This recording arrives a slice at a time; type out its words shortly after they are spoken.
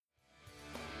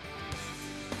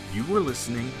You are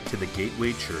listening to the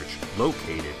Gateway Church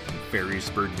located in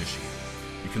Ferrysburg, Michigan.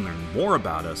 You can learn more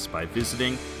about us by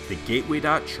visiting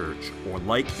thegateway.church or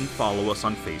like and follow us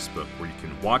on Facebook, where you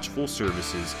can watch full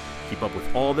services, keep up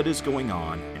with all that is going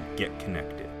on, and get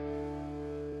connected.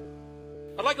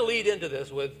 I'd like to lead into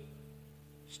this with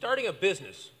starting a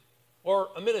business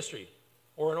or a ministry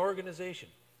or an organization.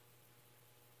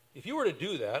 If you were to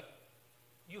do that,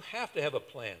 you have to have a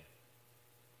plan.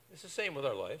 It's the same with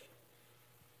our life.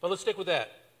 But let's stick with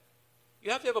that. You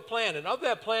have to have a plan, and of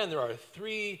that plan, there are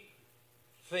three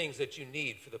things that you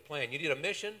need for the plan. You need a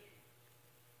mission,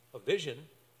 a vision,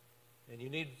 and you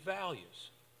need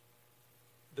values.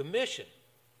 The mission,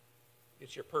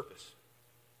 it's your purpose.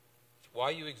 It's why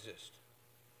you exist.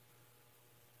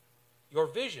 Your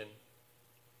vision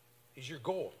is your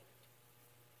goal.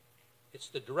 It's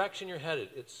the direction you're headed.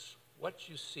 It's what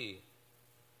you see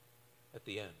at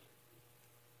the end.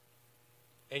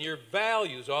 And your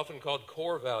values, often called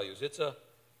core values, it's a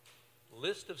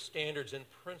list of standards and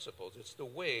principles. It's the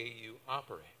way you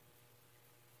operate.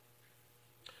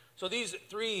 So these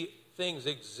three things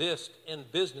exist in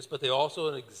business, but they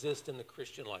also exist in the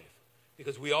Christian life,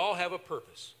 because we all have a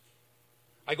purpose.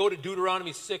 I go to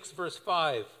Deuteronomy 6, verse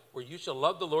 5, where you shall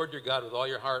love the Lord your God with all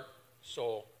your heart,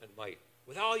 soul, and might.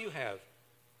 With all you have,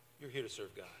 you're here to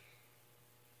serve God.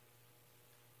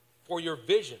 For your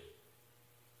vision,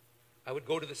 I would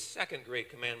go to the second great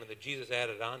commandment that Jesus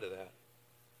added on to that,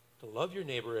 to love your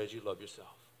neighbor as you love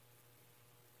yourself.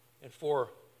 And for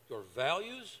your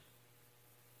values,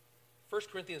 1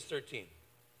 Corinthians 13,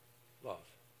 love.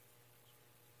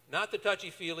 Not the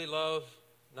touchy-feely love,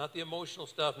 not the emotional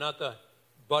stuff, not the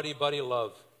buddy-buddy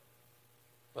love,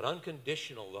 but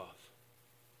unconditional love.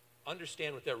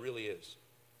 Understand what that really is.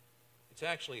 It's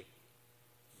actually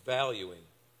valuing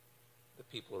the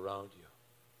people around you.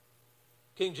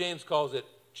 King James calls it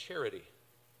charity.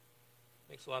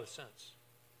 Makes a lot of sense.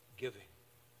 Giving.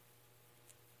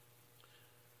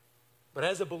 But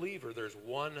as a believer, there's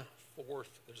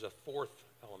a fourth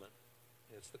element,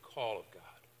 and it's the call of God.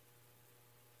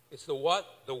 It's the what,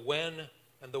 the when,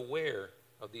 and the where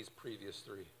of these previous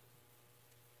three.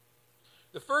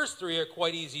 The first three are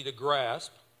quite easy to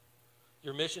grasp.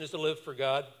 Your mission is to live for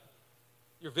God.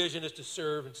 Your vision is to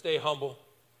serve and stay humble.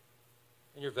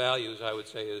 And your values, I would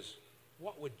say, is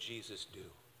what would Jesus do?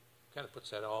 Kind of puts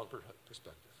that all in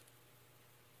perspective.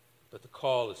 But the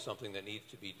call is something that needs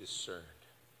to be discerned.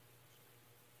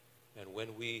 And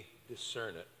when we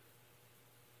discern it,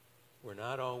 we're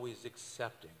not always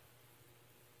accepting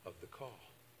of the call.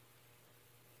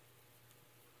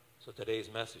 So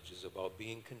today's message is about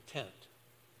being content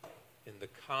in the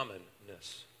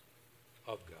commonness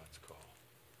of God's call.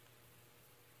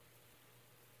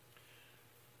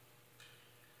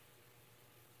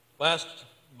 Last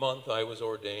month, I was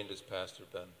ordained, as Pastor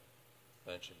Ben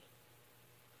mentioned.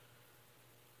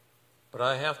 But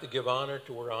I have to give honor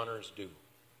to where honor is due.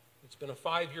 It's been a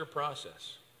 5-year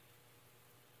process.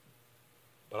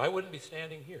 But I wouldn't be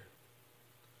standing here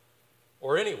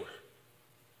or anywhere.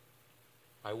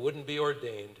 I wouldn't be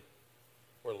ordained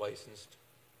or licensed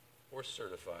or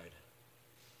certified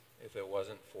if it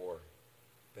wasn't for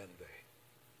Ben Bay.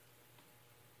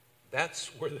 That's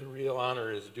where the real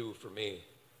honor is due for me,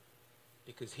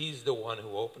 because he's the one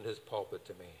who opened his pulpit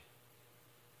to me.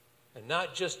 And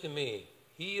not just to me.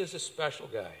 He is a special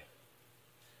guy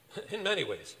in many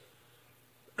ways.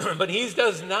 But he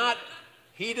does not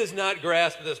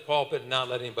grasp this pulpit and not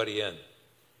let anybody in.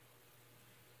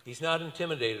 He's not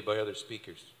intimidated by other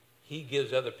speakers. He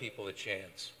gives other people a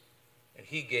chance. And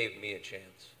he gave me a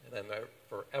chance. And I'm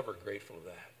forever grateful for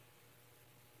that.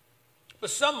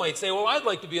 But some might say, well, I'd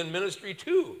like to be in ministry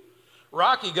too.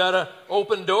 Rocky got an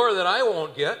open door that I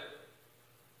won't get.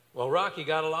 Well, Rocky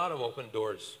got a lot of open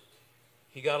doors.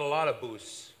 He got a lot of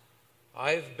boosts.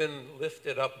 I've been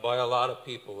lifted up by a lot of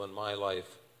people in my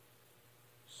life.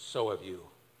 So have you.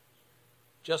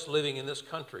 Just living in this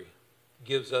country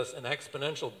gives us an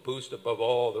exponential boost above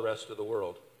all the rest of the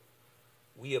world.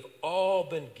 We have all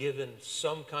been given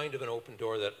some kind of an open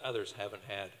door that others haven't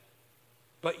had.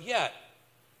 But yet,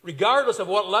 regardless of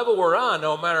what level we're on,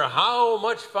 no matter how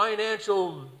much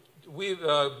financial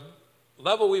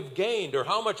level we've gained, or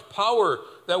how much power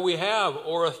that we have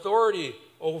or authority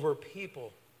over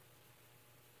people,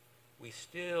 we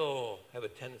still have a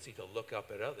tendency to look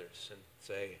up at others and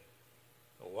say,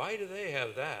 why do they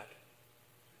have that?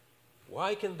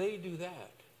 Why can they do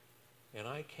that and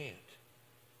I can't?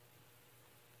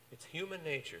 It's human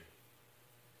nature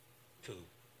to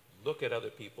look at other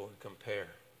people and compare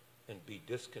and be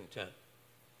discontent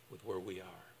with where we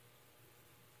are.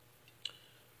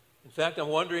 In fact, I'm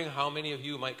wondering how many of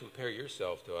you might compare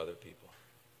yourself to other people.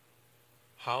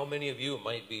 How many of you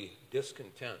might be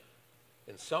discontent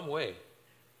in some way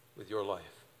with your life?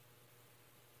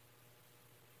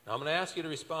 Now, I'm going to ask you to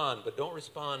respond, but don't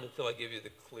respond until I give you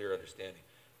the clear understanding.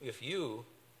 If you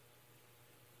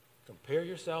compare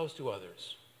yourselves to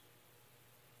others,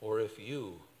 or if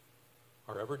you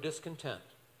are ever discontent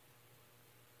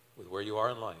with where you are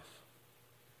in life,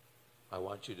 I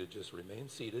want you to just remain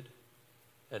seated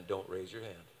and don't raise your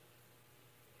hand.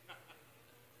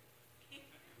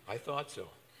 I thought so.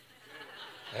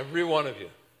 Every one of you.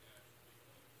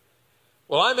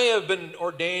 Well, I may have been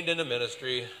ordained in a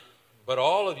ministry, but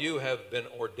all of you have been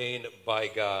ordained by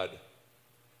God.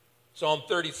 Psalm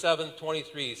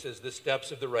 37:23 says, the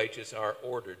steps of the righteous are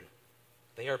ordered.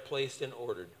 They are placed and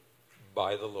ordered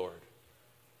by the Lord.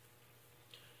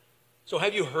 So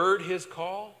have you heard his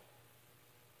call?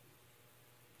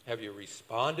 Have you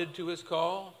responded to his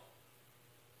call?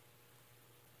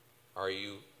 Are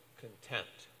you content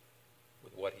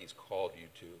with what he's called you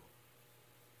to?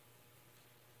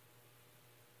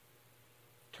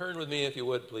 Turn with me, if you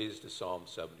would, please, to Psalm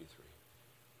 73.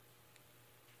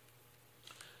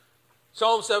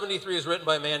 Psalm 73 is written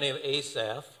by a man named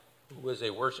Asaph, who was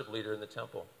a worship leader in the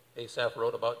temple. Asaph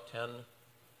wrote about 10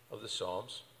 of the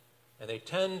Psalms, and they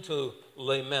tend to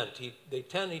lament. He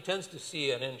tends to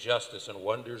see an injustice and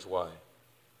wonders why.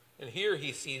 And here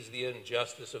he sees the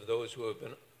injustice of those who have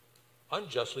been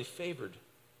unjustly favored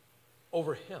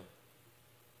over him.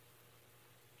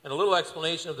 And a little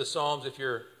explanation of the Psalms, if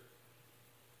you're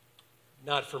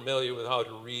not familiar with how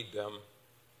to read them.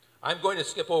 I'm going to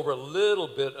skip over a little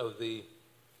bit of the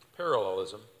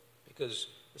parallelism because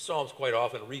the Psalms quite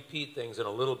often repeat things in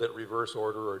a little bit reverse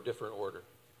order or different order.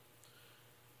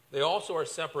 They also are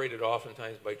separated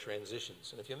oftentimes by transitions.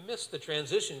 And if you miss the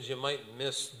transitions, you might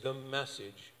miss the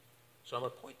message. So I'm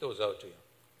going to point those out to you.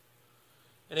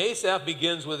 And Asaph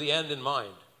begins with the end in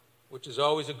mind, which is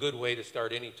always a good way to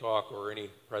start any talk or any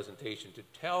presentation, to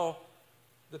tell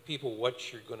the people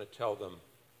what you're going to tell them.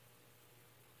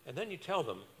 And then you tell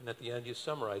them, and at the end you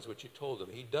summarize what you told them.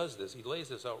 He does this. He lays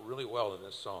this out really well in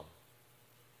this psalm.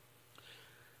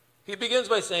 He begins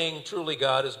by saying, truly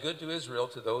God is good to Israel,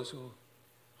 to those whose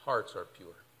hearts are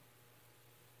pure.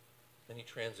 Then he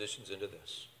transitions into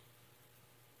this.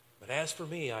 But as for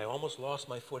me, I almost lost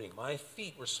my footing. My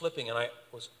feet were slipping and I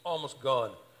was almost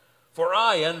gone. For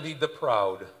I envied the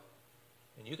proud.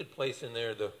 And you could place in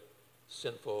there the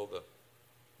sinful, the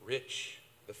rich,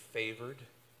 the favored.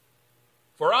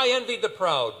 For I envied the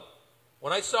proud.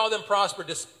 When I saw them prosper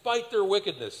despite their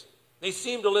wickedness, they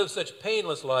seem to live such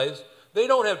painless lives. They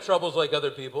don't have troubles like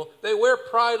other people. They wear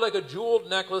pride like a jeweled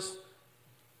necklace.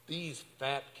 These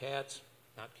fat cats,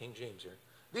 not King James here,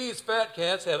 these fat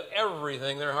cats have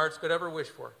everything their hearts could ever wish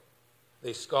for.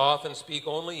 They scoff and speak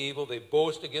only evil. They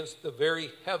boast against the very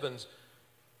heavens.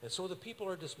 And so the people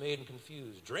are dismayed and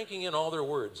confused, drinking in all their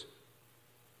words.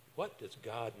 What does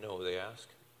God know, they ask?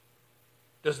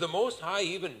 Does the Most High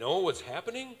even know what's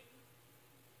happening?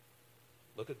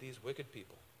 Look at these wicked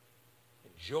people,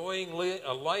 enjoying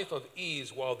a life of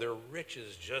ease while their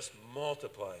riches just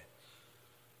multiply.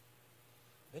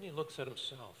 Then he looks at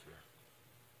himself here.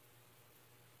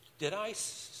 Did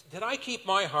I keep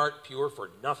my heart pure for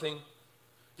nothing?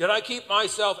 Did I keep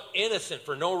myself innocent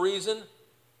for no reason?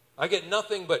 I get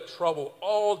nothing but trouble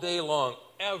all day long.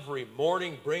 Every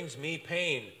morning brings me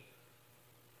pain.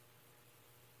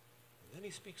 And then he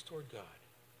speaks toward God.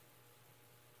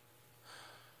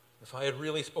 If I had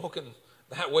really spoken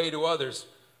that way to others,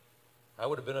 I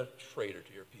would have been a traitor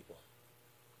to your people.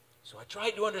 So I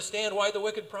tried to understand why the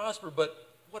wicked prosper, but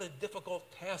what a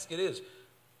difficult task it is.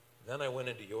 Then I went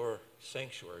into your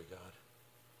sanctuary, God,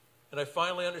 and I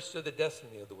finally understood the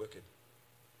destiny of the wicked.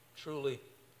 Truly,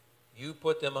 you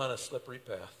put them on a slippery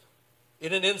path.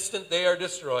 In an instant they are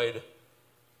destroyed.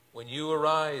 When you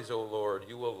arise, O Lord,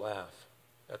 you will laugh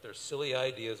at their silly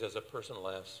ideas as a person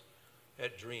laughs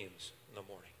at dreams in the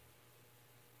morning.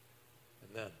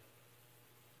 And then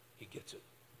he gets it.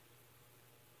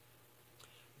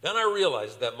 Then I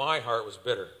realized that my heart was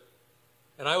bitter.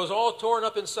 And I was all torn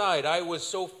up inside. I was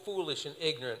so foolish and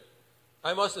ignorant.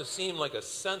 I must have seemed like a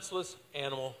senseless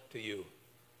animal to you.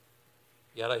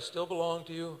 Yet I still belong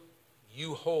to you.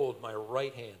 You hold my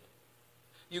right hand.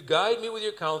 You guide me with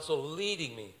your counsel,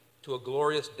 leading me to a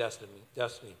glorious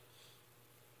destiny.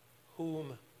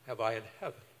 Whom have I in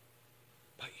heaven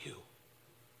but you?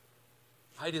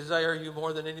 I desire you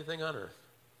more than anything on earth.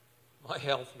 My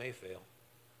health may fail.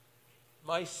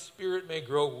 My spirit may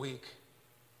grow weak.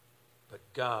 But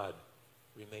God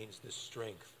remains the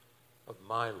strength of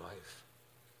my life.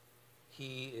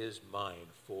 He is mine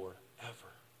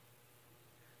forever.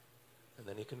 And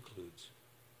then he concludes.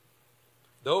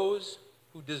 Those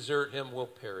who desert him will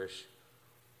perish,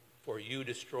 for you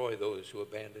destroy those who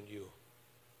abandon you.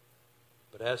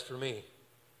 But as for me,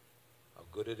 how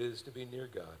good it is to be near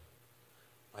God.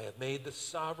 I have made the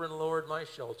sovereign Lord my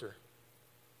shelter,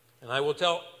 and I will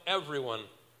tell everyone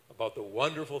about the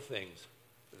wonderful things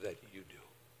that you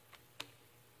do.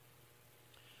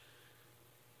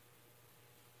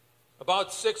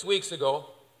 About 6 weeks ago,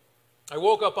 I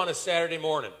woke up on a Saturday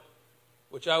morning,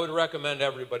 which I would recommend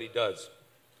everybody does.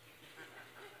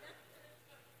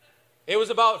 It was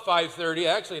about 5:30,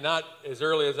 actually not as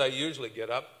early as I usually get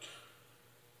up.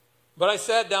 But I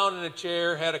sat down in a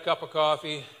chair, had a cup of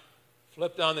coffee,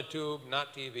 flipped on the tube,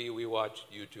 not TV, we watch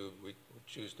YouTube. We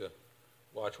choose to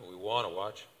watch what we want to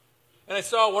watch. And I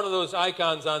saw one of those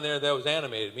icons on there that was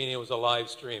animated, meaning it was a live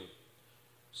stream.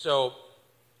 So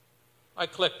I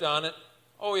clicked on it.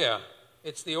 Oh yeah,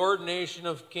 it's the ordination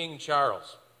of King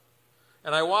Charles.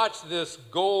 And I watched this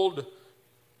gold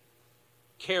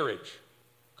carriage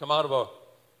come out of a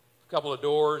couple of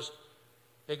doors.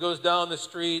 It goes down the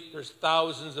street. There's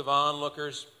thousands of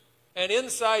onlookers. And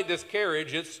inside this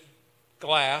carriage, it's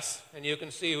glass, and you can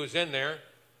see who's in there.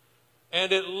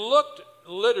 And it looked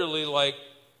literally like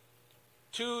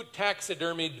two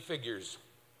taxidermied figures.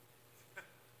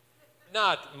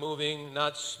 Not moving,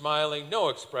 not smiling, no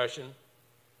expression.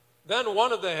 Then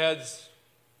one of the heads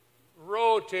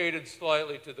rotated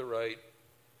slightly to the right.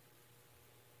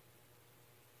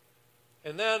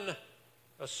 And then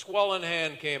a swollen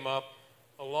hand came up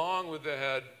along with the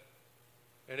head,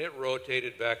 and it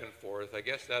rotated back and forth. I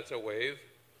guess that's a wave.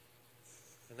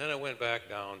 And then it went back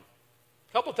down.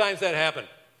 A couple times that happened.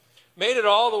 Made it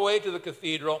all the way to the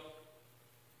cathedral.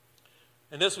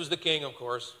 And this was the king, of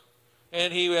course.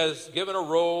 And he was given a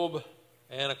robe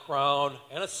and a crown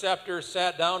and a scepter,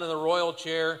 sat down in the royal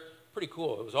chair. Pretty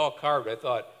cool. It was all carved. I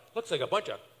thought, looks like a bunch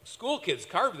of school kids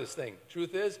carved this thing.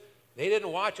 Truth is, they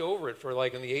didn't watch over it for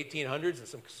like in the 1800s, and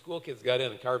some school kids got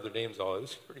in and carved their names all. It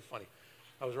was pretty funny.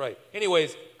 I was right.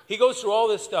 Anyways, he goes through all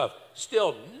this stuff.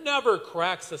 Still never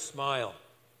cracks a smile.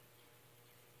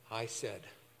 I said,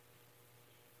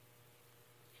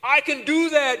 I can do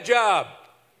that job.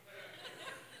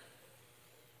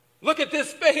 Look at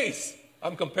this face.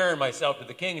 I'm comparing myself to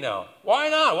the king now. Why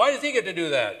not? Why does he get to do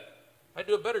that? I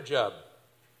do a better job.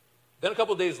 Then a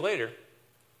couple days later,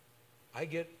 I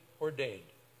get ordained.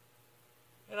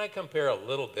 And I compare a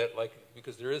little bit, like,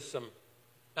 because there is some,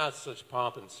 not such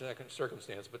pomp and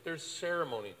circumstance, but there's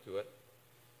ceremony to it.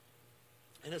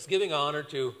 And it's giving honor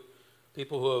to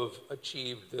people who have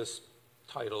achieved this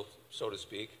title, so to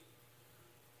speak.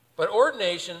 But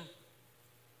ordination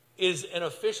is an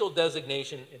official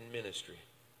designation in ministry.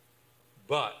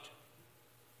 But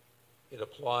it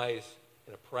applies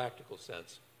in a practical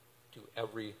sense to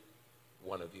every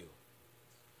one of you.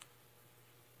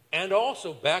 And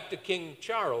also, back to King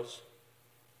Charles,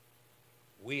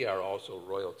 we are also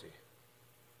royalty.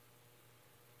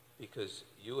 Because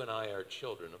you and I are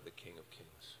children of the King of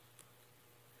Kings.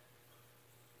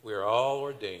 We are all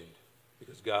ordained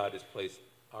because God has placed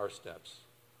our steps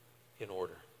in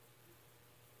order.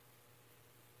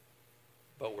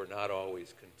 But we're not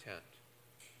always content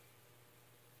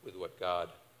with what God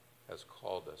has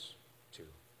called us to.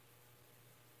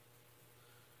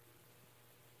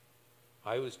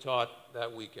 I was taught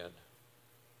that weekend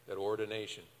that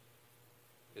ordination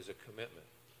is a commitment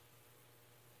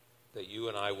that you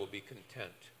and I will be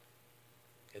content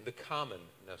in the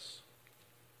commonness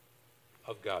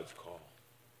of God's call.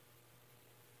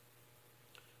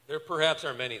 There perhaps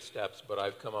are many steps, but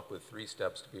I've come up with 3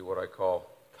 steps to be what I call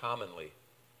commonly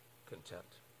content.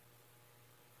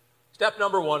 Step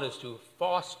number 1 is to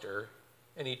foster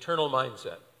an eternal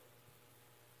mindset.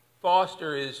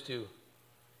 Foster is to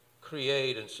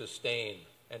create and sustain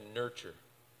and nurture.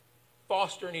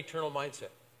 Foster an eternal mindset.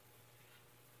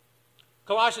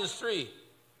 Colossians 3,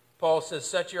 Paul says,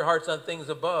 set your hearts on things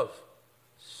above.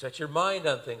 Set your mind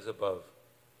on things above,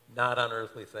 not on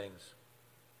earthly things.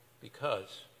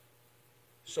 Because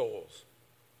souls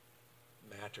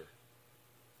matter.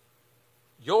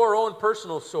 Your own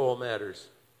personal soul matters.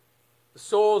 The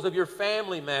souls of your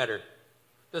family matter.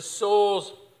 The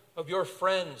souls of your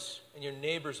friends and your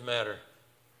neighbors matter.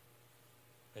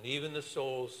 And even the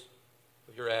souls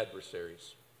of your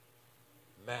adversaries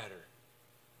matter.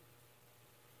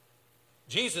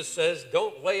 Jesus says,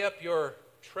 don't lay up your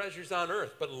treasures on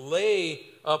earth, but lay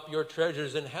up your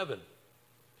treasures in heaven.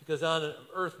 Because on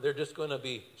earth, they're just going to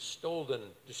be stolen,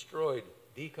 destroyed,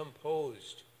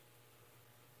 decomposed.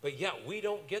 But yet, we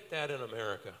don't get that in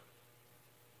America.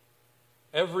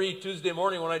 Every Tuesday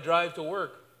morning when I drive to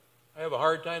work, I have a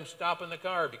hard time stopping the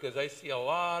car because I see a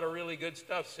lot of really good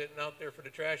stuff sitting out there for the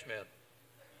trash man.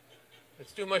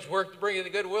 It's too much work to bring you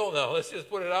to Goodwill now. Let's just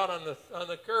put it out on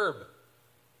the curb.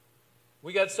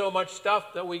 We got so much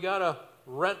stuff that we got to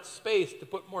rent space to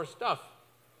put more stuff.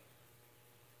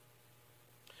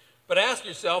 But ask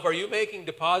yourself, are you making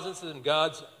deposits in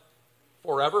God's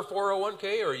forever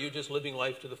 401k, or are you just living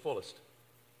life to the fullest?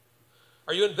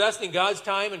 Are you investing God's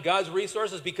time and God's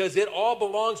resources because it all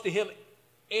belongs to Him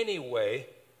anyway?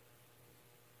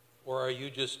 Or are you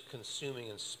just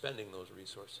consuming and spending those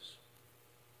resources?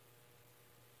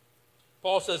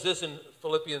 Paul says this in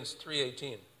Philippians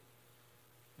 3:18.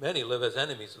 Many live as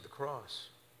enemies of the cross.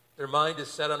 Their mind is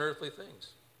set on earthly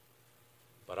things.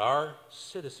 But our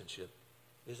citizenship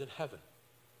is in heaven.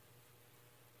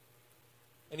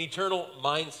 An eternal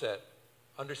mindset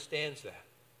understands that.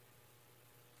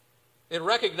 It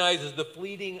recognizes the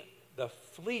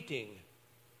fleeting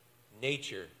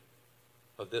nature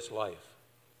of this life.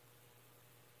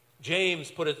 James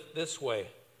put it this way: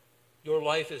 your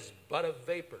life is but a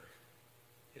vapor.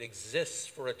 It exists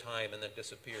for a time and then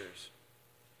disappears.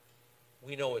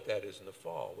 We know what that is in the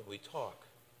fall when we talk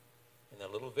and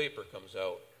that little vapor comes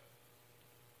out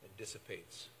and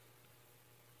dissipates.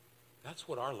 That's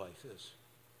what our life is.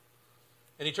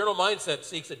 An eternal mindset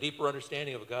seeks a deeper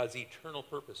understanding of God's eternal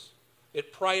purpose.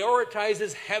 It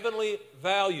prioritizes heavenly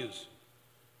values.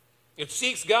 It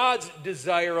seeks God's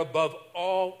desire above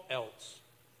all else.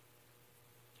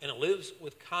 And it lives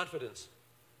with confidence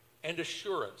and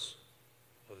assurance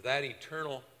of that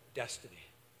eternal destiny.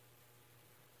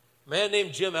 A man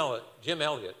named Jim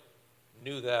Elliot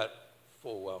knew that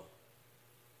full well.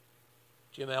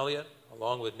 Jim Elliot,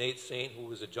 along with Nate Saint, who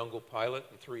was a jungle pilot,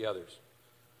 and 3 others,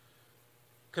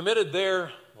 committed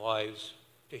their lives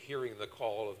to hearing the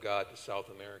call of God to South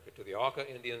America, to the Auca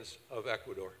Indians of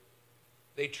Ecuador.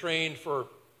 They trained for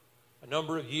a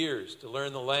number of years to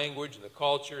learn the language and the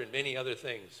culture and many other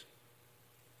things.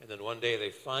 And then one day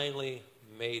they finally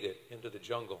made it into the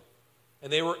jungle.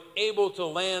 And they were able to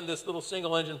land this little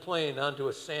single-engine plane onto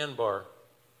a sandbar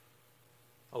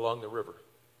along the river.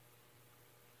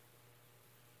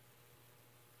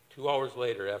 2 hours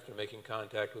later, after making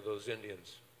contact with those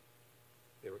Indians,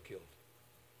 they were killed.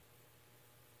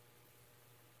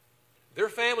 Their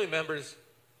family members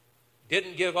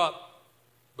didn't give up,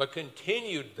 but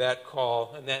continued that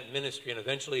call and that ministry and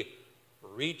eventually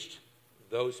reached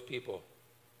those people.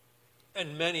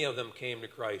 And many of them came to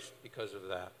Christ because of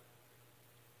that.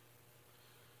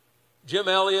 Jim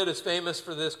Elliot is famous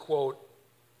for this quote: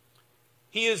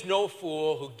 "He is no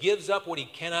fool who gives up what he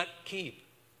cannot keep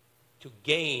to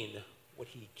gain what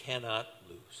he cannot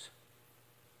lose."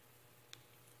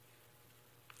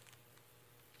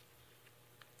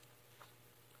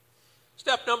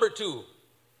 Step number 2,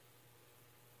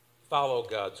 follow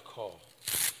God's call.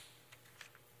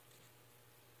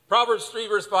 Proverbs 3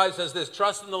 verse 5 says this: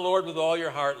 "Trust in the Lord with all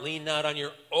your heart, lean not on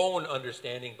your own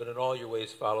understanding, but in all your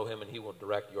ways follow Him, and He will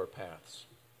direct your paths."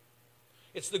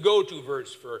 It's the go-to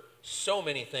verse for so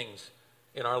many things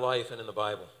in our life and in the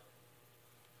Bible.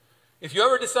 If you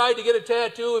ever decide to get a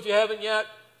tattoo, if you haven't yet,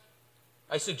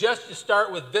 I suggest you start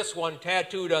with this one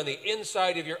tattooed on the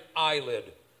inside of your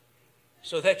eyelid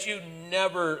so that you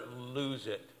never lose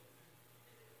it.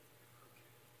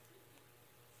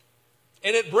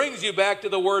 And it brings you back to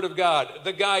the Word of God,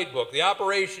 the guidebook, the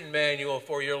operation manual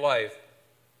for your life,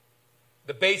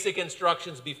 the basic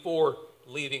instructions before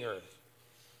leaving earth.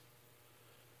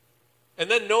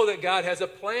 And then know that God has a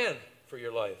plan for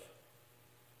your life.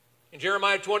 In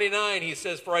Jeremiah 29, He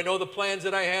says, "For I know the plans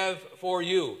that I have for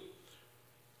you,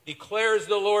 declares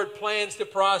the Lord, plans to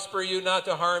prosper you, not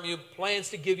to harm you, plans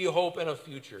to give you hope and a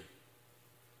future."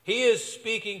 He is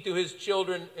speaking to His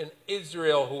children in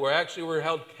Israel who were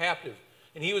held captive.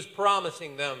 And He was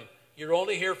promising them, you're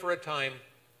only here for a time,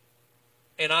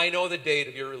 and I know the date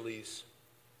of your release,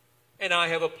 and I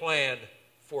have a plan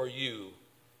for you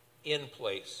in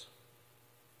place.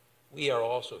 We are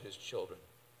also His children.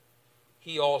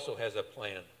 He also has a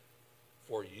plan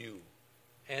for you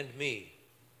and me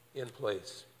in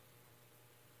place.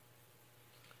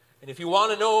 And if you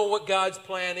want to know what God's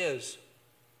plan is,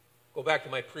 go back to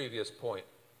my previous point,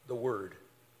 the Word.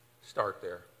 Start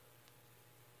there.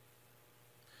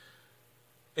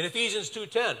 In Ephesians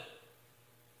 2:10,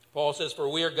 Paul says, "For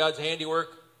we are God's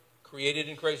handiwork, created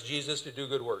in Christ Jesus to do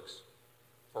good works,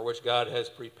 for which God has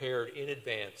prepared in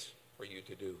advance for you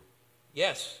to do."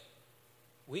 Yes,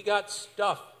 we got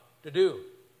stuff to do.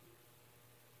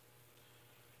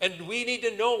 And we need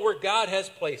to know where God has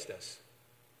placed us,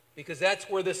 because that's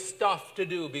where the stuff to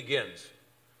do begins.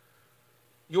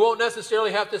 You won't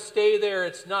necessarily have to stay there.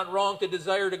 It's not wrong to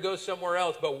desire to go somewhere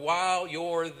else, but while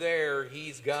you're there,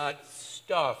 He's got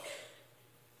stuff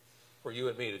for you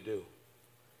and me to do.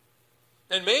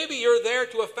 And maybe you're there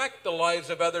to affect the lives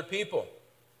of other people.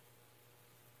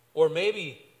 Or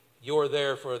maybe you're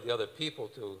there for the other people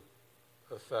to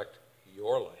affect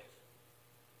your life.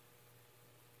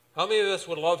 How many of us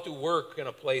would love to work in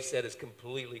a place that is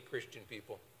completely Christian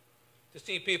people? To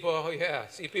see people,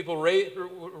 see people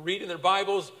reading their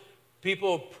Bibles,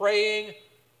 people praying.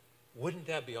 Wouldn't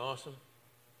that be awesome?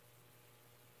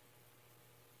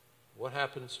 What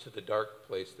happens to the dark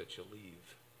place that you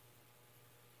leave?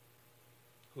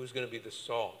 Who's going to be the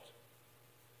salt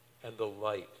and the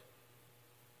light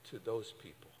to those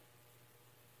people?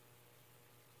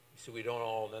 You see, we don't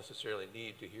all necessarily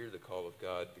need to hear the call of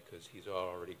God because he's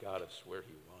already got us where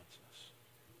he wants us.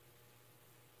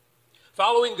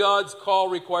 Following God's call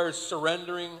requires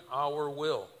surrendering our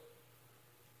will.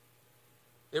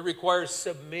 It requires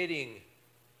submitting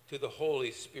to the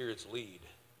Holy Spirit's lead.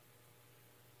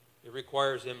 It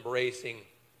requires embracing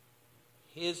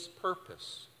his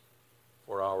purpose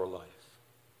for our life.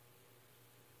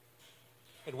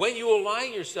 And when you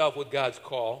align yourself with God's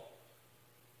call,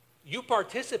 you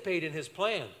participate in his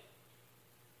plan.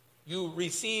 You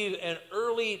receive an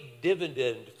early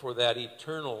dividend for that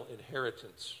eternal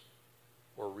inheritance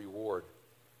or reward.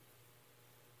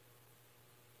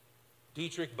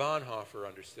 Dietrich Bonhoeffer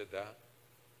understood that.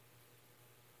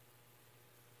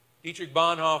 Dietrich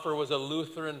Bonhoeffer was a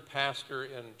Lutheran pastor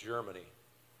in Germany.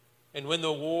 And when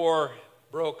the war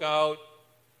broke out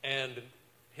and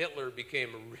Hitler became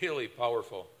really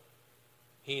powerful,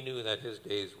 he knew that his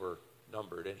days were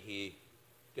numbered, and he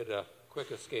did a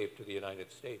quick escape to the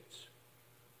United States.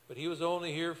 But he was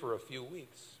only here for a few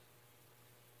weeks.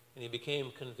 And he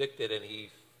became convicted, and he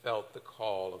felt the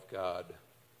call of God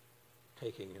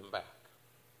taking him back.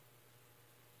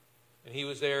 And he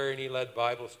was there, and he led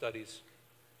Bible studies.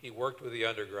 He worked with the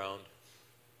underground.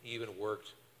 He even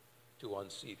worked to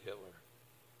unseat Hitler.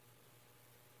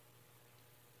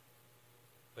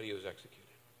 But he was executed.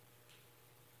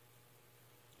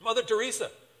 Mother Teresa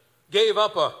gave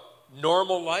up a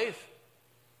normal life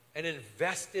and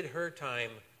invested her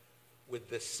time with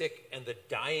the sick and the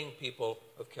dying people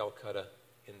of Calcutta,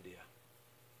 India.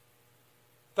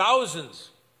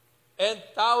 Thousands and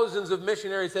thousands of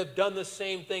missionaries have done the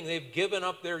same thing. They've given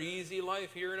up their easy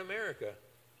life here in America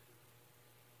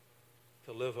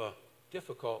to live a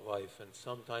difficult life and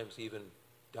sometimes even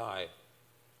die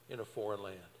in a foreign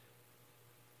land.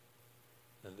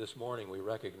 And this morning we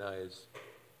recognize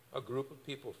a group of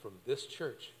people from this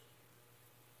church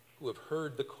who have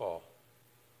heard the call,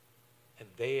 and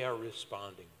they are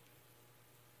responding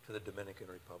to the Dominican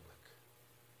Republic.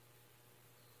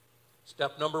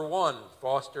 Step number 1,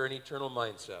 foster an eternal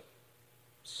mindset.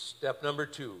 Step number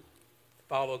 2,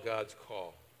 follow God's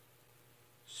call.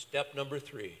 Step number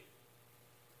 3,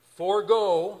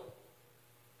 forego,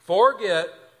 forget,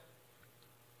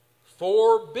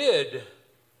 forbid,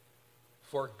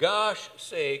 for gosh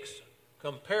sakes,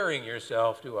 comparing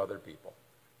yourself to other people.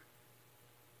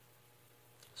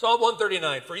 Psalm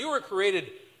 139, for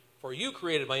you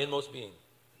created my inmost being.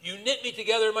 You knit me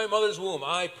together in my mother's womb.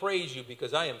 I praise you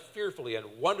because I am fearfully and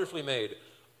wonderfully made.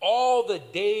 All the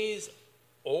days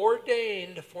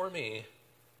ordained for me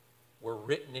were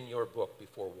written in your book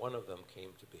before one of them came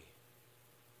to be.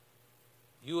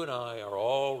 You and I are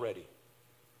already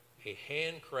a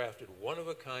handcrafted,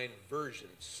 one-of-a-kind version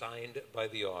signed by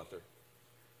the author.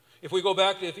 If we go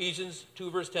back to Ephesians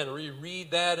 2, verse 10, we read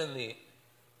that in the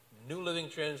New Living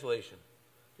Translation.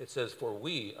 It says, for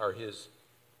we are his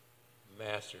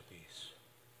masterpiece.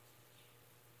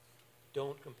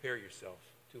 Don't compare yourself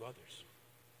to others.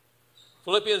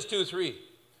 Philippians 2:3,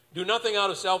 do nothing out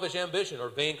of selfish ambition or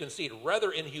vain conceit.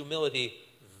 Rather, in humility,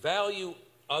 value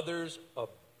others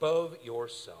above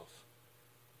yourself.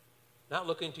 Not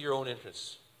looking to your own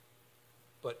interests,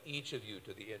 but each of you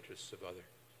to the interests of others.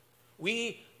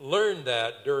 We learned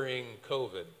that during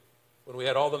COVID, when we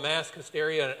had all the mask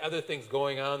hysteria and other things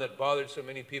going on that bothered so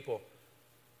many people.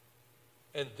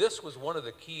 And this was one of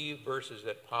the key verses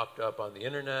that popped up on the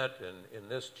internet and in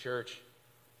this church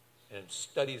and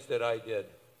studies that I did.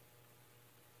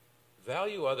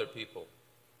 Value other people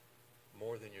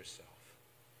more than yourself.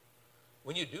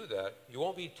 When you do that, you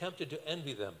won't be tempted to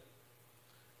envy them,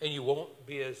 and you won't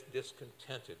be as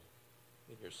discontented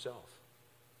in yourself.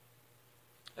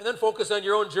 And then focus on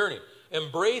your own journey.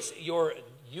 Embrace your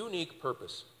unique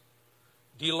purpose.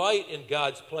 Delight in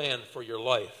God's plan for your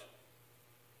life.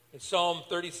 In Psalm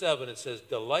 37, it says,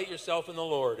 delight yourself in the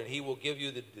Lord, and he will give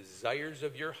you the desires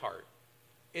of your heart.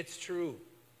 It's true.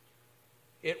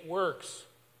 It works.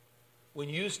 When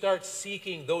you start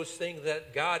seeking those things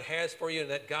that God has for you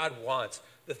and that God wants,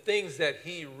 the things that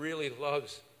he really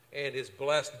loves and is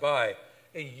blessed by,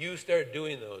 and you start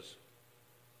doing those,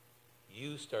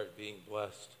 you start being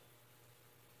blessed.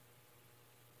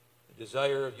 The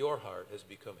desire of your heart has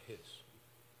become his.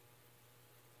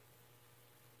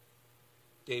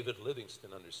 David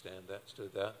Livingston understood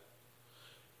that.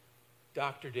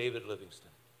 Dr. David Livingston.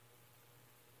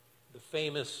 The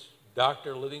famous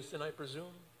Dr. Livingston, I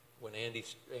presume, when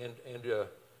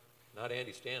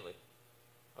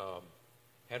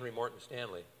Henry Morton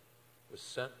Stanley was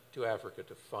sent to Africa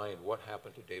to find what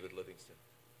happened to David Livingston.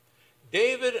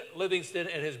 David Livingston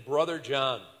and his brother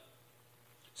John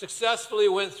successfully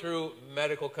went through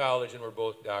medical college and were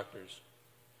both doctors.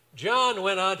 John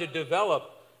went on to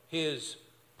develop his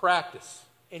practice,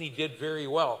 and he did very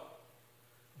well.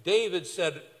 David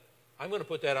said, I'm going to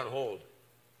put that on hold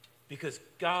because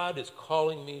God is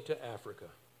calling me to Africa.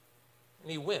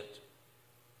 And he went.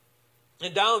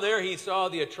 And down there he saw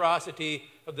the atrocity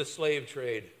of the slave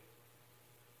trade.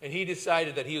 And he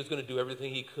decided that he was going to do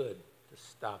everything he could to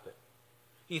stop it.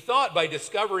 He thought by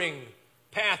discovering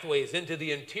pathways into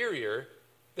the interior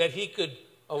that he could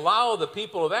allow the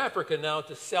people of Africa now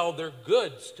to sell their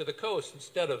goods to the coast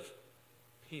instead of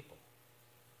people.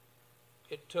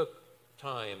 It took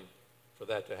time for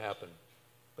that to happen,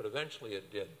 but eventually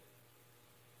it did.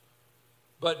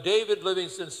 But David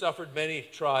Livingston suffered many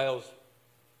trials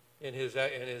in his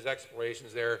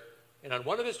explorations there. And on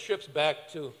one of his trips back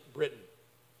to Britain,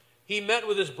 he met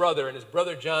with his brother, and his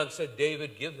brother John said,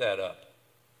 David, give that up.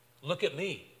 Look at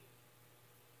me.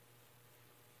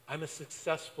 I'm a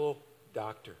successful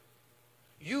doctor.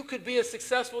 You could be a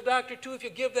successful doctor too if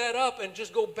you give that up and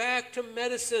just go back to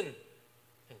medicine.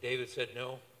 And David said,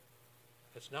 no,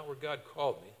 that's not where God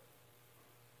called me.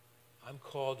 I'm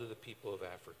called to the people of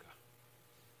Africa.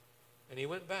 And he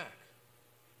went back.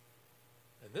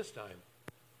 And this time,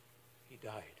 he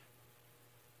died.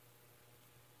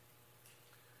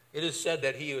 It is said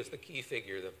that he was the key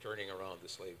figure of turning around the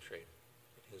slave trade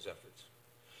in his efforts.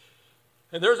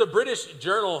 And there's a British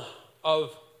journal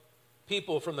of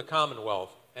people from the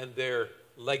Commonwealth and their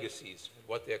legacies and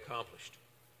what they accomplished.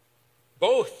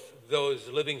 Both those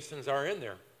Livingstons are in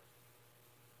there.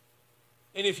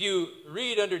 And if you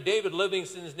read under David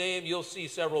Livingston's name, you'll see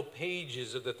several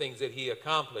pages of the things that he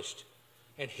accomplished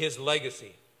and his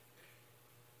legacy.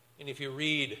 And if you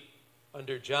read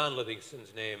under John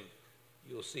Livingston's name,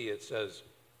 you'll see it says,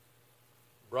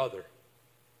 brother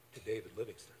to David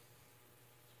Livingston.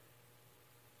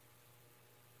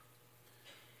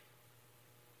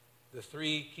 The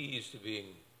three keys to being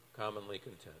commonly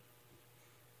content.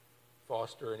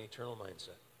 Foster an eternal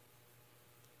mindset.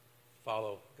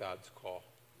 Follow God's call.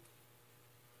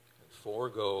 And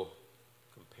forego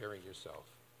comparing yourself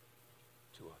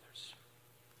to others.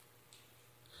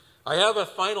 I have a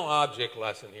final object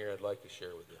lesson here I'd like to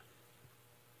share with you.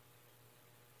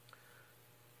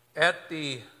 At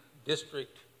the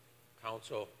district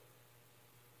council,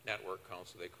 network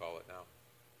council they call it now,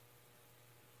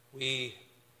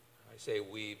 I say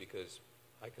we because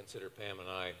I consider Pam and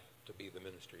I to be the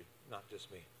ministry, not just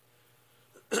me.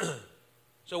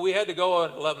 So we had to go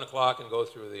at 11 o'clock and go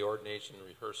through the ordination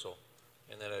rehearsal.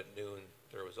 And then at noon,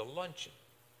 there was a luncheon.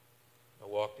 I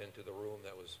walked into the room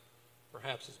that was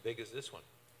perhaps as big as this one,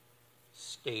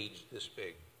 staged this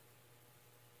big.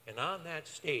 And on that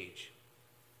stage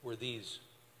were these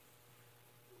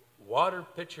water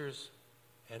pitchers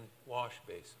and wash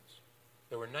basins.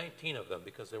 There were 19 of them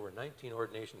because there were 19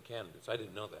 ordination candidates. I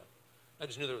didn't know that. I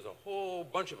just knew there was a whole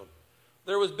bunch of them.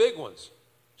 There was big ones,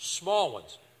 small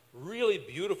ones, really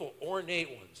beautiful, ornate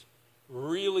ones,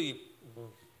 really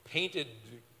painted,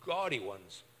 gaudy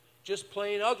ones, just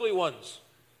plain ugly ones,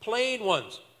 plain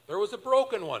ones. There was a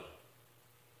broken one.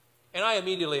 And I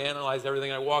immediately analyzed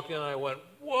everything. I walked in and I went,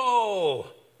 whoa,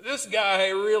 this guy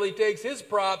really takes his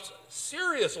props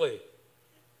seriously.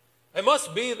 It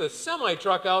must be the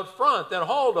semi-truck out front that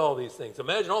hauled all these things.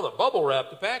 Imagine all the bubble wrap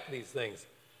to pack these things.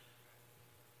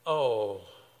 Oh,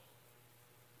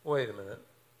 wait a minute.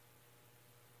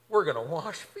 We're going to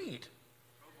wash feet.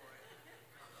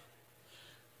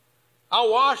 I'll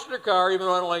wash the car, even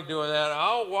though I don't like doing that.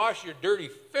 I'll wash your dirty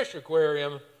fish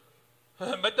aquarium,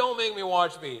 but don't make me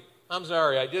wash feet. I'm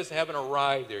sorry, I just haven't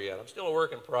arrived there yet. I'm still a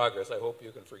work in progress. I hope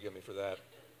you can forgive me for that.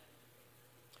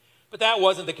 But that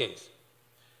wasn't the case.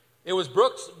 It was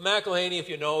Brooks McElhaney, if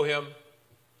you know him.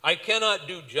 I cannot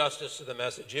do justice to the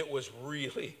message. It was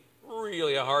really,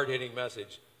 really a hard-hitting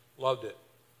message. Loved it.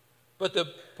 But the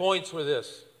points were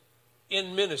this.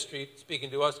 In ministry,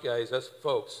 speaking to us guys, us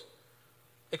folks,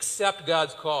 accept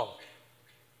God's call.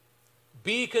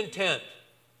 Be content.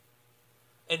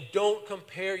 And don't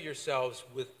compare yourselves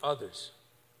with others.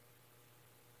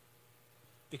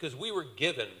 Because we were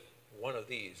given one of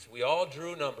these. We all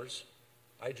drew numbers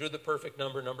I drew the perfect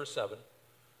number 7.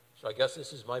 So I guess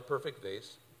this is my perfect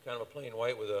vase. Kind of a plain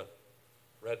white with a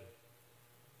red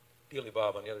dealy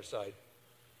bob on the other side.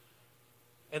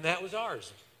 And that was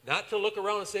ours. Not to look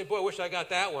around and say, boy, I wish I got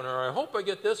that one, or I hope I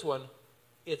get this one.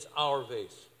 It's our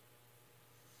vase.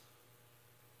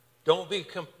 Don't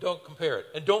compare it.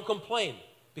 And don't complain,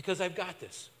 because I've got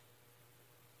this.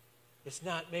 It's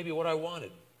not maybe what I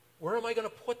wanted. Where am I going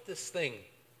to put this thing?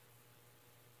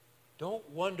 Don't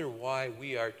wonder why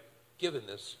we are given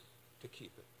this to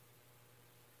keep it.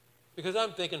 Because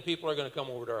I'm thinking people are going to come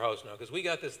over to our house now, because we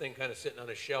got this thing kind of sitting on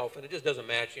a shelf, and it just doesn't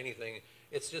match anything.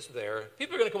 It's just there.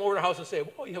 People are going to come over to the house and say,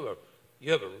 "Oh, you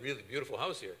have a really beautiful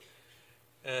house here,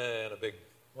 and a big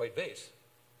white vase."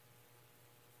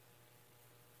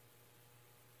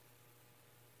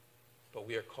 But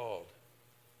we are called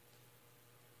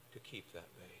to keep that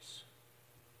vase.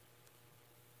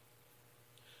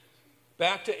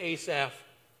 Back to Asaph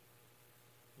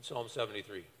in Psalm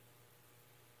 73.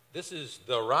 This is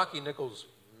the Rocky Nichols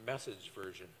Message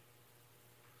version.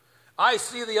 I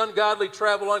see the ungodly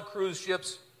travel on cruise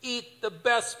ships, eat the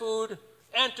best food,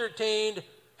 entertained,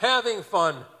 having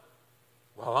fun,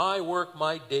 while I work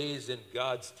my days in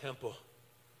God's temple.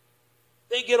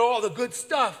 They get all the good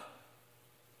stuff.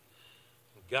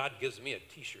 God gives me a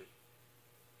t-shirt.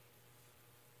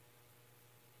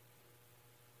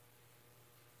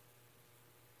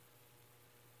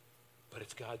 But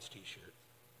it's God's t-shirt.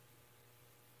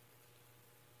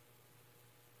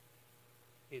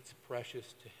 It's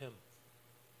precious to him.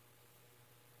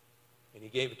 And he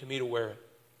gave it to me to wear it.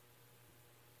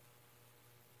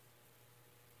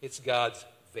 It's God's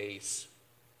vase.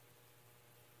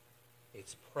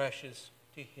 It's precious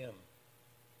to him.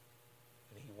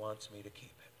 And he wants me to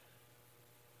keep it.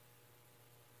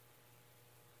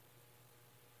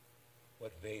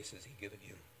 What vase has he given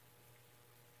you?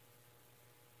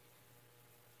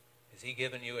 Has he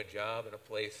given you a job in a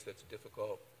place that's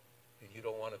difficult and you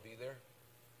don't want to be there?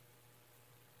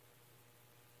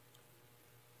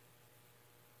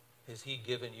 Has he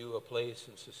given you a place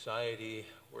in society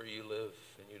where you live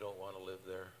and you don't want to live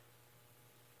there?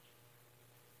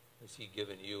 Has he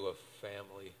given you a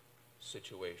family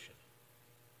situation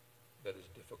that is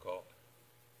difficult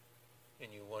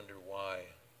and you wonder why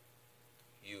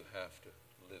you have to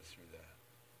live through that?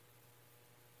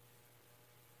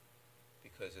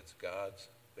 Because it's God's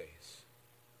base.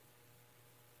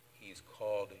 He's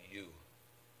called you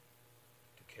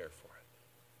to care for it.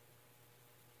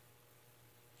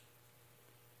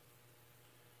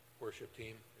 Worship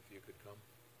team, if you could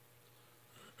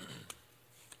come.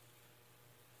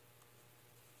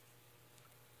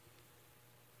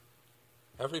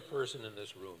 Every person in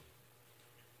this room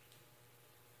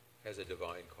has a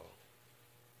divine call.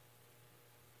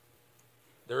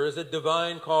 There is a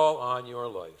divine call on your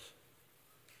life.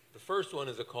 The first one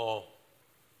is a call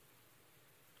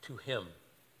to him,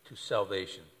 to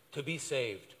salvation, to be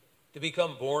saved, to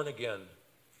become born again.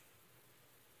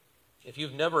 If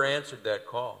you've never answered that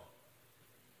call,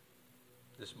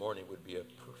 this morning would be a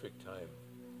perfect time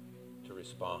to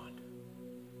respond.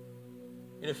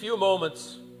 In a few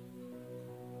moments,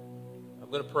 I'm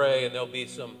going to pray, and there'll be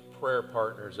some prayer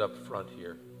partners up front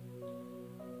here.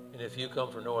 And if you come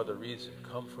for no other reason,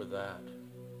 come for that.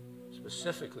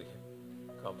 Specifically,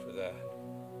 come for that.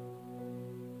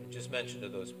 And just mention to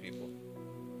those people,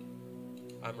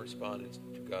 I'm responding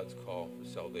to God's call for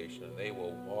salvation, and they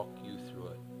will walk you through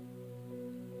it.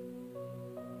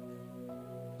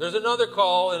 There's another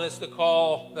call, and it's the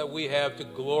call that we have to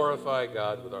glorify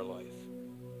God with our life.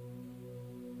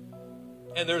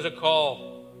 And there's a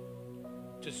call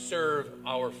to serve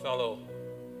our fellow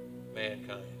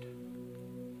mankind.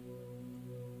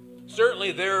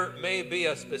 Certainly there may be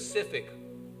a specific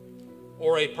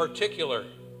or a particular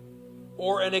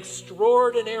or an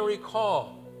extraordinary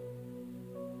call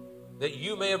that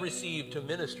you may have received to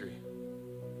ministry.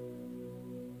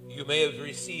 You may have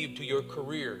received to your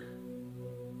career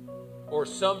or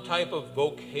some type of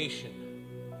vocation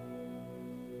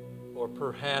or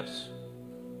perhaps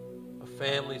a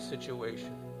family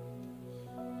situation.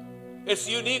 It's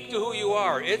unique to who you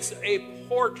are. It's a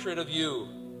portrait of you.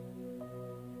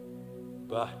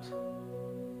 But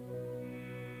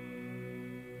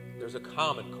there's a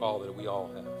common call that we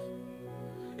all have.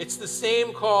 It's the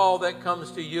same call that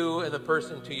comes to you and the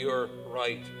person to your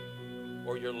right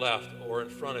or your left or in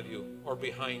front of you or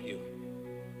behind you.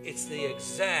 It's the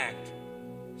exact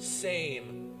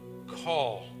same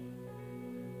call.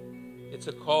 It's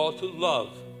a call to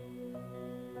love,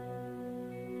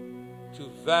 to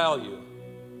value,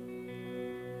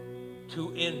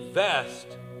 to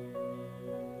invest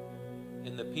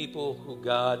in the people who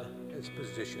God has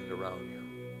positioned around you.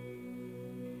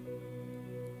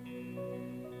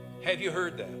 Have you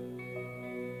heard that?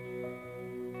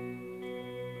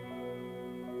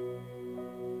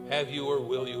 Have you or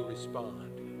will you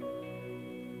respond?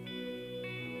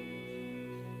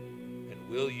 And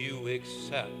will you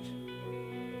accept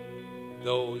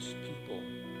those people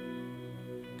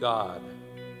God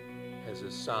has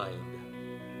assigned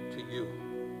to you?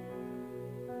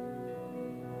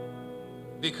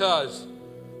 Because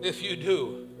if you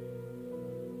do,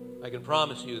 I can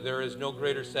promise you there is no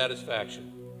greater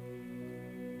satisfaction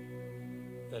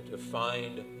than to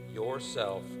find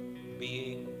yourself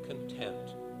being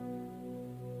content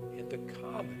in the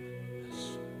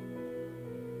commonness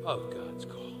of God's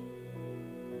call.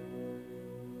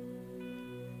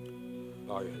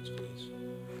 Bow your heads, please.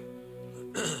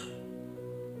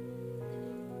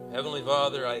 Heavenly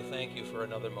Father, I thank you for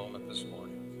another moment this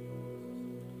morning.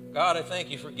 God, I thank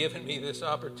you for giving me this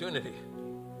opportunity,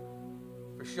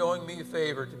 for showing me a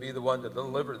favor to be the one to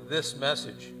deliver this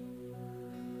message.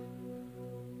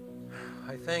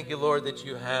 I thank you, Lord, that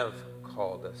you have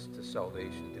called us to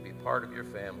salvation, to be part of your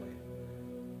family.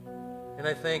 And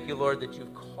I thank you, Lord, that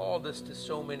you've called us to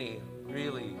so many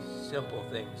really simple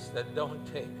things that don't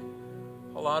take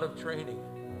a lot of training.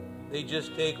 They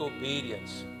just take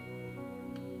obedience.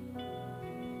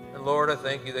 And Lord, I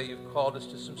thank you that you've called us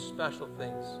to some special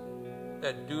things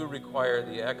that do require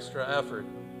the extra effort.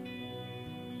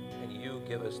 And you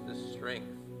give us the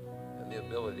strength and the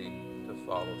ability to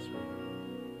follow through.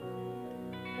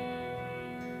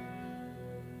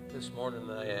 This morning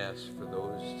I ask for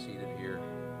those seated here.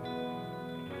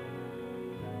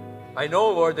 I know,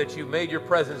 Lord, that you've made your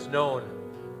presence known.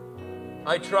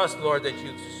 I trust, Lord, that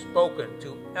you've spoken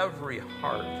to every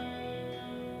heart.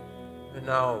 And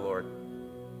now, Lord,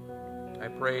 I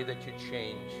pray that you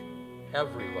change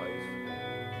every life,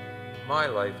 my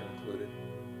life included,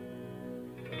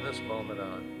 from this moment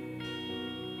on.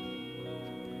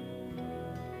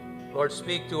 Lord,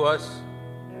 speak to us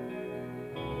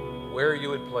where you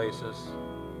would place us.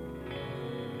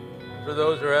 For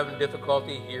those who are having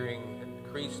difficulty hearing,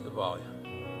 increase the volume.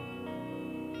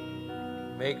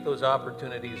 Make those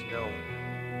opportunities known.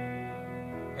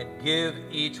 And give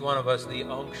each one of us the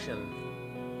unction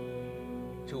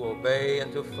to obey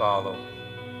and to follow.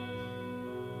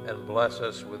 And bless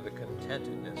us with the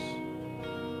contentedness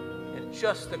in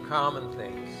just the common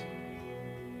things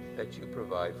that you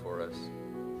provide for us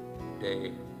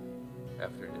day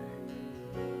after day.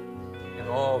 In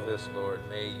all this, Lord,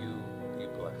 may you be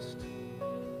blessed.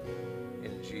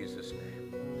 In Jesus'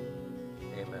 name,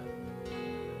 amen.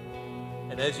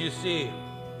 And as you see,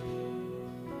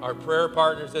 our prayer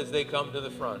partners as they come to the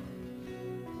front,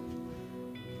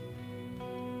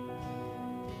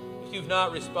 if you've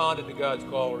not responded to God's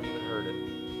call or even heard it,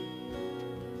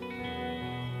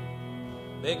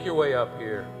 make your way up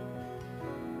here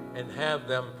and have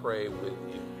them pray with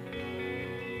you.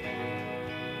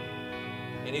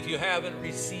 And if you haven't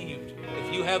received,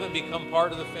 if you haven't become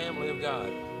part of the family of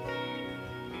God,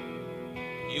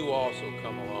 you also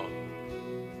come along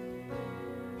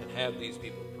and have these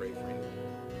people pray for you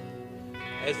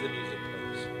as the music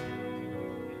plays.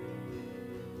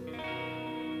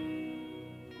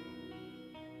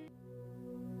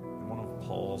 In one of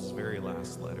Paul's very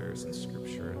last letters in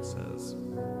Scripture, it says,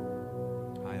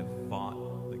 I have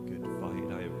fought the good fight.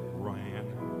 I have ran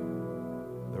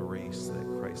the race that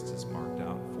Christ has marked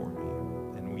out for me.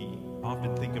 And we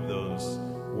often think of those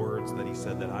words that he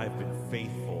said, that I have been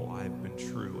faithful, I have been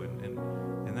true,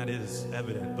 and that is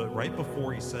evident. But right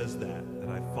before he says that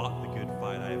I fought the good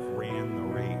fight, I have ran the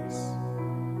race,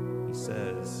 he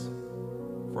says,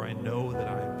 for I know that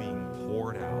I am being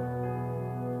poured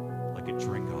out like a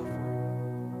drink offering.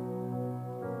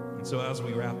 And so as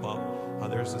we wrap up,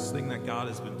 there's this thing that God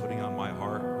has been putting on my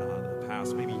heart the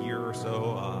past maybe year or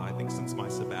so, I think since my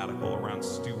sabbatical, around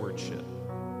stewardship.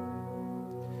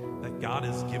 That God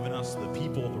has given us the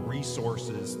people, the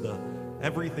resources,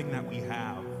 everything that we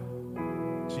have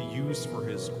to use for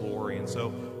his glory. And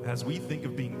so as we think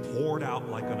of being poured out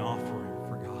like an offering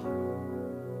for God,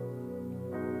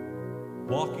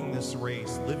 walking this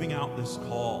race, living out this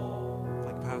call,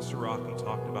 like Pastor Rocky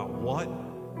talked about, what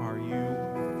are you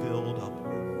filled up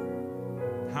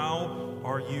with? How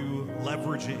are you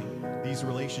leveraging these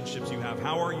relationships you have?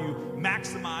 How are you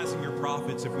maximizing your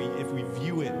profits if we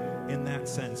view it in that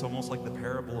sense, almost like the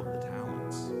parable of the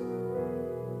talents?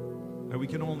 That we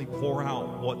can only pour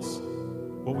out what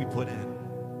we put in.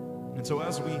 And so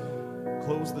as we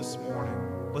close this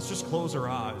morning, let's just close our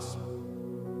eyes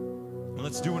and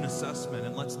let's do an assessment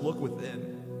and let's look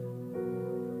within.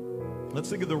 Let's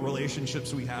think of the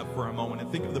relationships we have for a moment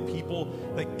and think of the people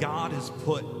that God has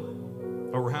put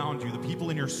around you, the people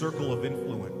in your circle of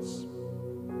influence.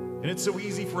 And it's so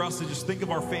easy for us to just think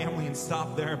of our family and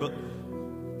stop there, but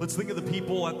let's think of the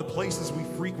people at the places we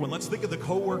frequent. Let's think of the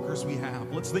coworkers we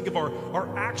have. Let's think of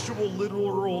our actual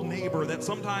literal neighbor, that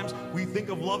sometimes we think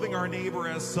of loving our neighbor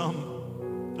as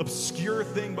some obscure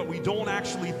thing, but we don't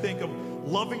actually think of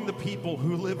loving the people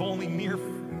who live only mere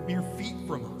feet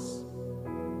from us.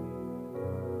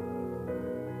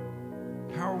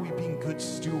 How are we being good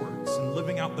stewards and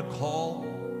living out the call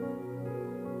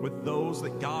with those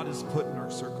that God has put in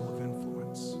our circle of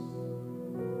influence?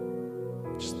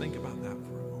 Just think about that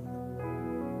for a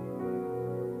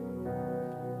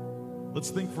moment. Let's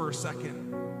think for a second.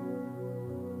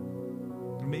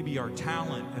 Maybe our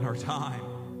talent and our time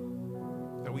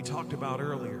that we talked about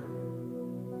earlier.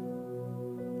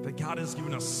 That God has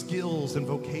given us skills and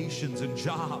vocations and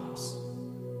jobs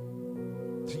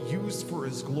to use for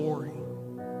His glory.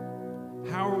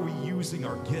 How are we using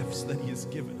our gifts that He has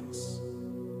given us?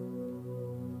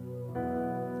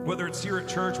 Whether it's here at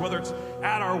church, whether it's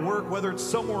at our work, whether it's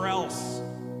somewhere else.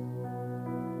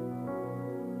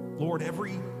 Lord,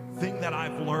 everything that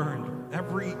I've learned,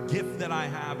 every gift that I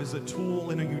have is a tool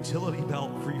in a utility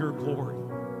belt for Your glory.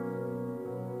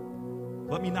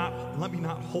 Let me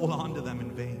not hold on to them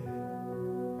in vain.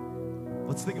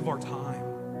 Let's think of our time.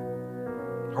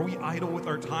 Are we idle with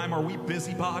our time? Are we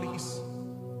busybodies?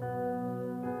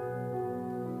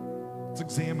 Let's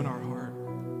examine our heart.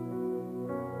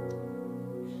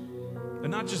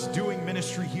 And not just doing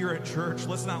ministry here at church.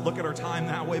 Let's not look at our time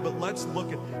that way, but let's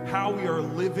look at how we are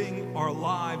living our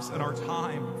lives and our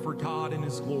time for God and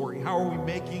His glory. How are we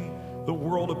making the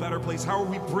world a better place? How are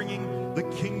we bringing the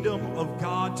kingdom of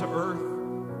God to earth?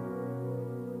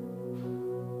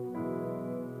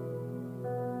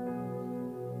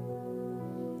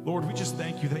 Lord, we just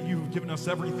thank You that You've given us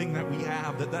everything that we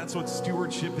have, that's what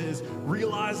stewardship is,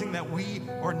 realizing that we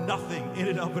are nothing in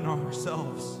and of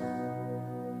ourselves.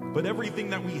 But everything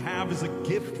that we have is a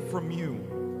gift from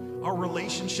You. Our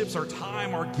relationships, our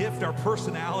time, our gift, our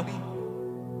personality.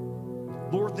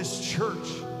 Lord, this church,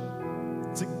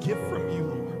 it's a gift from You,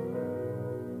 Lord.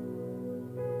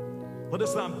 Let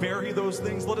us not bury those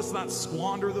things. Let us not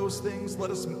squander those things. Let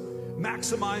us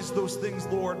maximize those things,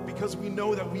 Lord, because we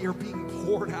know that we are being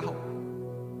poured out.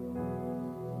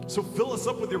 So fill us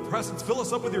up with Your presence. Fill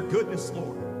us up with Your goodness,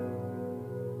 Lord.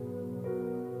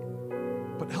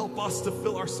 But help us to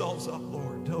fill ourselves up,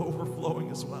 Lord, to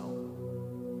overflowing as well,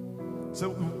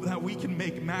 so that we can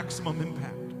make maximum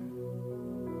impact.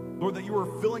 Lord, that You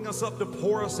are filling us up to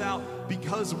pour us out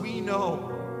because we know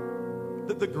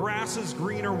that the grass is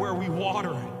greener where we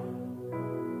water it.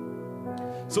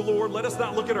 So, Lord, let us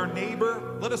not look at our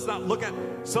neighbor. Let us not look at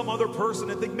some other person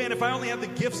and think, man, if I only had the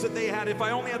gifts that they had, if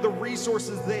I only had the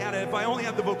resources they had, if I only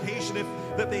had the vocation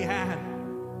that they had.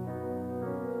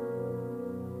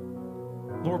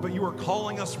 Lord, but You are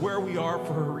calling us where we are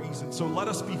for a reason. So let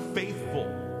us be faithful.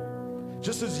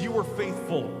 Just as You were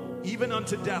faithful, even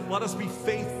unto death, let us be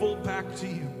faithful back to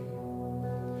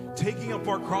You. Taking up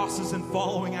our crosses and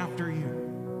following after You.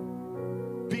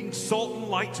 Being salt and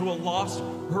light to a lost,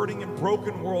 hurting, and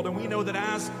broken world. And we know that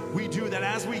as we do that,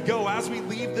 as we go, as we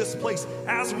leave this place,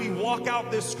 as we walk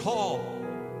out this call,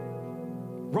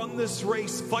 run this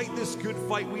race, fight this good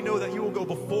fight, we know that You will go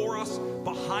before us,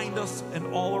 behind us, and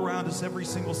all around us every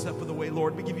single step of the way.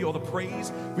 Lord, we give You all the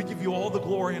praise, we give You all the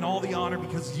glory and all the honor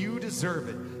because You deserve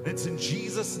it. And it's in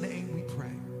Jesus' name we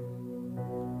pray.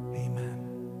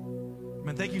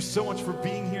 Amen. Thank you so much for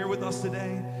being here with us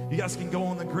today. You guys can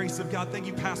go in the grace of God. Thank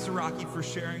you, Pastor Rocky, for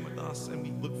sharing with us, and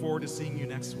we look forward to seeing you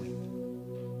next week.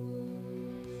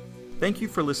 Thank you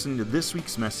for listening to this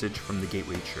week's message from the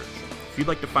Gateway Church. If you'd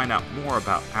like to find out more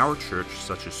about our church,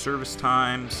 such as service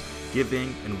times,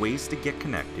 giving, and ways to get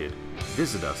connected,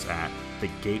 visit us at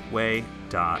thegateway.church.